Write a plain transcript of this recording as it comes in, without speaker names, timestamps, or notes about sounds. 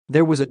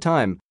There was a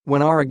time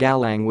when Ara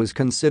Galang was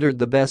considered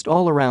the best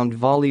all-around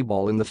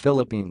volleyball in the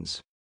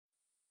Philippines.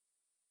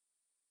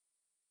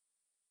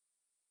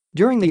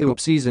 During the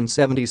UAAP Season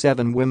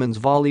 77 women's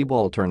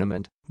volleyball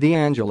tournament, the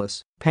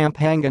Angeles,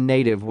 Pampanga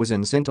native was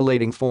in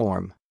scintillating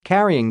form,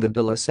 carrying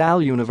the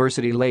Salle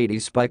University Lady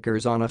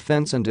Spikers on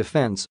offense and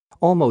defense,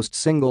 almost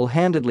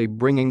single-handedly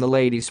bringing the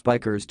Lady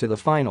Spikers to the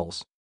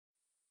finals.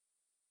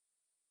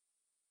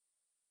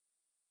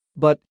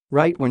 But,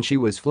 right when she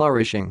was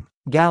flourishing,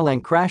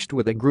 Galang crashed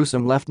with a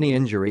gruesome left knee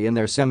injury in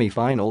their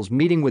semifinals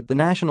meeting with the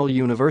National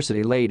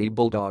University Lady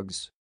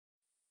Bulldogs.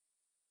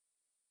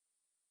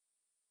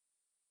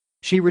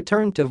 She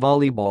returned to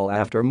volleyball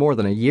after more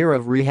than a year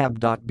of rehab.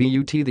 But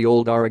the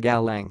old Ara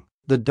Galang,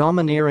 the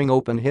domineering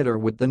open hitter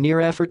with the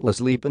near-effortless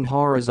leap and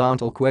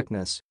horizontal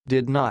quickness,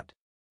 did not.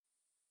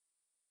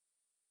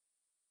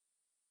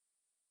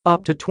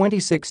 Up to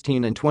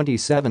 2016 and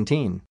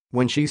 2017,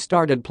 when she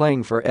started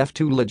playing for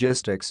F2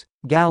 Logistics,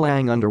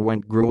 Galang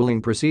underwent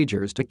grueling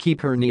procedures to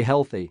keep her knee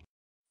healthy.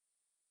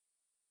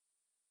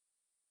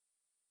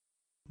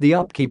 The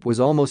upkeep was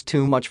almost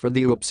too much for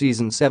the UAAP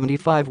Season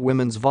 75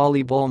 women's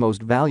volleyball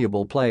most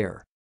valuable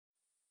player.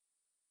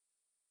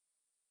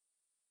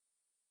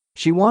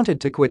 She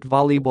wanted to quit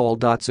volleyball.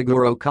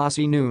 Siguro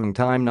kasi noong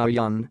time na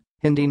yun,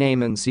 hindi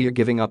naman siya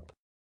giving up.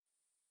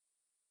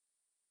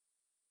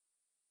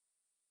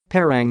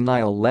 Parang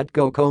Nile let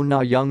go ko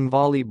na young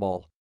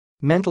volleyball.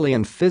 Mentally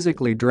and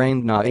physically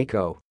drained na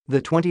ako,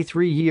 the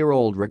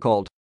 23-year-old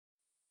recalled.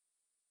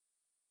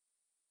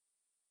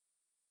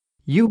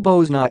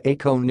 Ubos na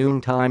ako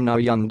noong time na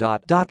yun.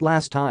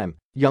 Last time,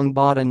 young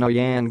bata na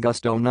yan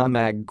gusto na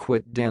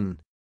mag-quit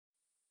din.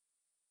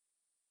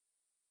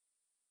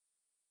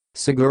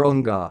 Siguro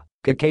nga,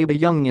 kakaiba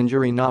young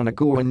injury na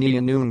nakuha niya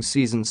noong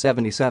Season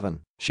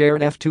 77, shared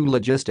F2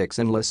 Logistics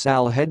and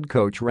LaSalle head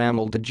coach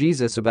Ramel de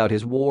Jesus about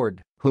his ward,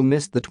 who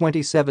missed the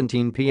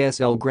 2017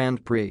 PSL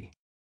Grand Prix.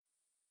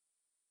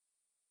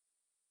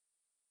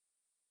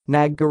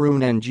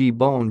 Nagkaroon ng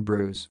bone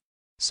bruise.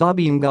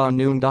 Sabi nga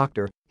noong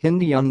doctor,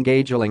 hindi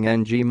ungagaling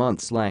ng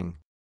months lang.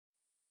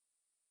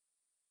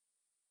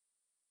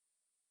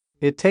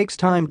 It takes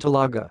time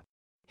talaga.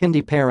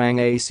 Hindi parang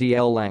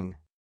ACL lang.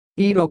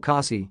 Ito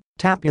kasi,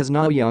 tapos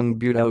na young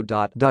buto.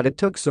 It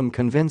took some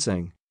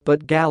convincing,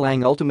 but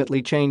Galang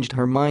ultimately changed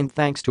her mind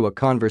thanks to a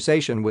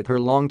conversation with her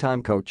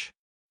longtime coach.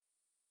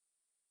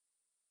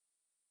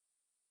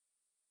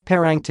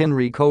 Parang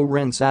tinri ko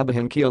rin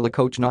sabihin kila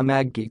coach na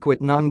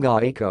mag-quit na nga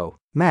ako,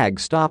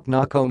 mag-stop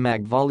na ko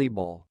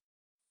mag-volleyball.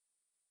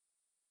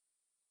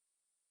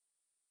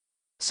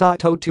 Sa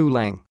totoo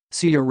lang,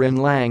 siya rin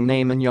lang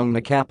naman yung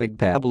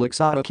nakapagpabalik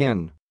sa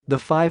akin, the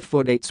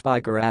 5'8"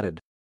 spiker added.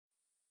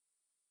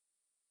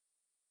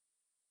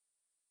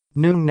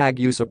 Noong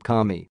nag-usap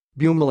kami,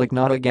 bumalik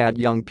na agad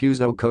yung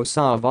puso ko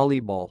sa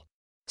volleyball.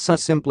 Sa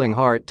simpleng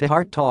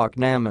heart-to-heart talk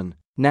naman,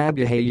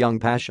 nabuhay yung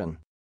passion.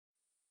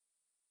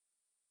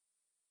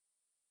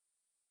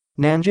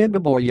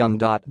 Nanjibabor yung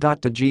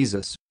to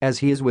Jesus, as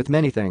he is with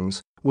many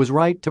things, was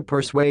right to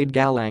persuade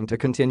Galang to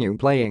continue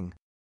playing.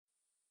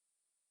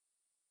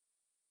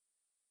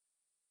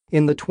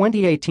 In the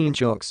 2018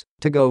 Chooks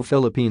to Go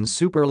Philippines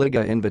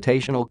Superliga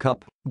Invitational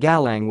Cup,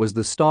 Galang was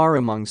the star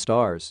among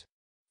stars.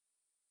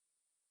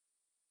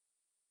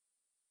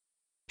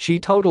 She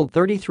totaled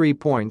 33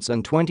 points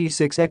and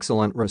 26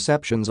 excellent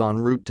receptions en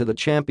route to the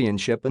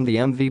championship and the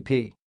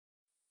MVP.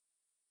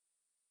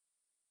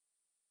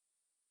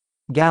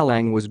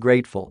 Galang was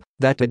grateful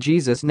that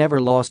Jesus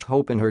never lost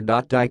hope in her.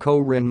 Di ko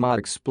rin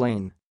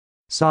ma-explain.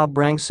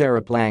 Sobrang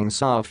sarap lang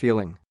sa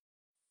feeling.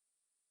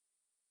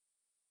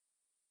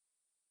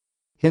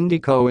 Hindi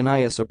ko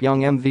inayasap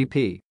yung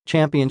MVP,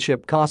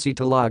 championship kasi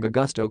talaga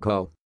gusto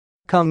ko.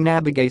 Kung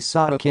nabigay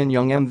sa akin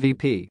yung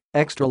MVP,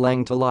 extra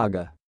lang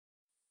talaga.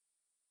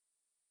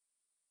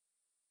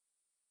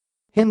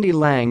 Hindi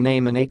lang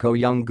naman ako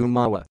yung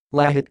gumawa,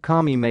 lahat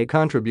kami may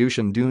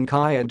contribution dun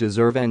kaya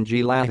deserve ng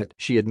lahat,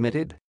 she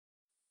admitted.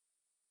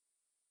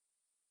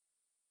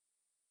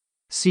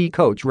 Si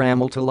Coach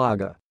Ramel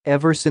talaga,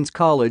 ever since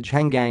college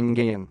hanggang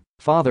ngayon,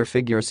 father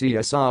figure siya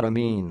sa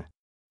amin.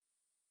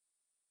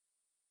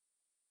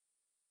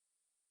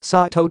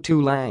 Sa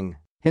totoo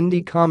lang, hindi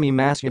kami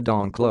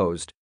masyadong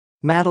closed.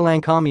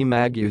 Madalang kami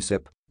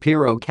mag-usap,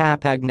 pero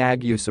kapag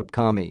nag-usap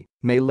kami,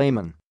 may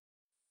laman.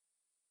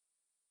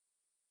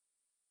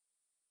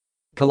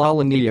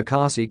 Kilala niya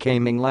kasi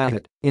kaming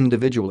lahat,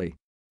 individually.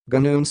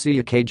 Ganun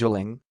siya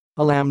kajaling.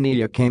 Alam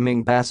niya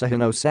kaming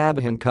basahin o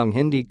sabihin kung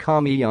hindi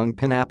kami yung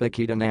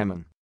pinapakita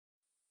naman.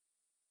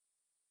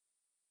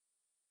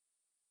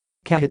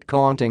 Kahit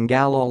kaunting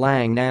galaw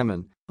lang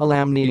naman,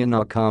 alam niya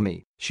na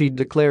kami, she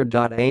declared.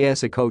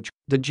 As a coach,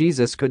 de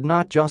Jesus could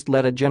not just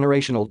let a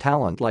generational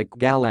talent like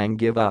Galang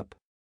give up.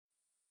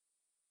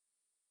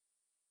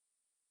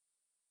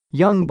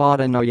 Young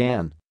bata na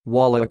yan,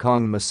 wala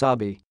akong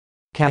masabi.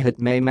 Kahit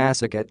may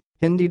masakit,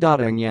 hindi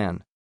dating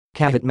yan.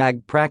 Kahit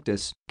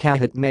mag-practice,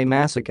 kahit may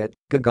masakit,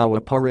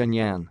 gagawa pa rin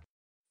yan.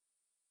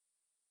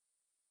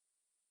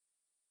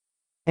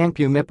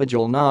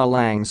 Angpumipajal na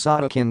lang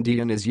sa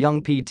Kindian is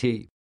young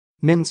PT.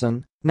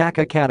 Minsan,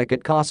 nakakatakat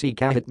kasi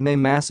kahit may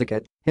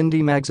masakit, hindi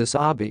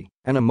magsasabi,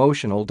 an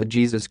emotional to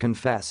Jesus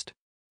confessed.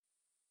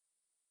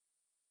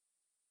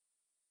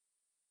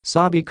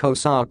 Sabi ko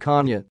sa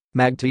kanya,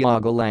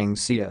 magtiago lang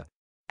siya.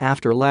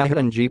 After lahat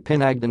ng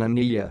pinagdaanan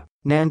niya,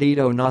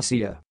 nandito na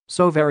siya,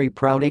 so very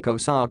proud ako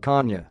sa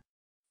kanya.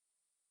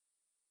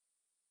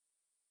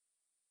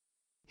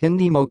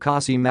 Hindi mo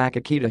kasi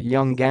makikita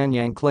yung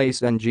ganyang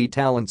clase ng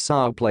talent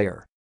sa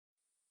player.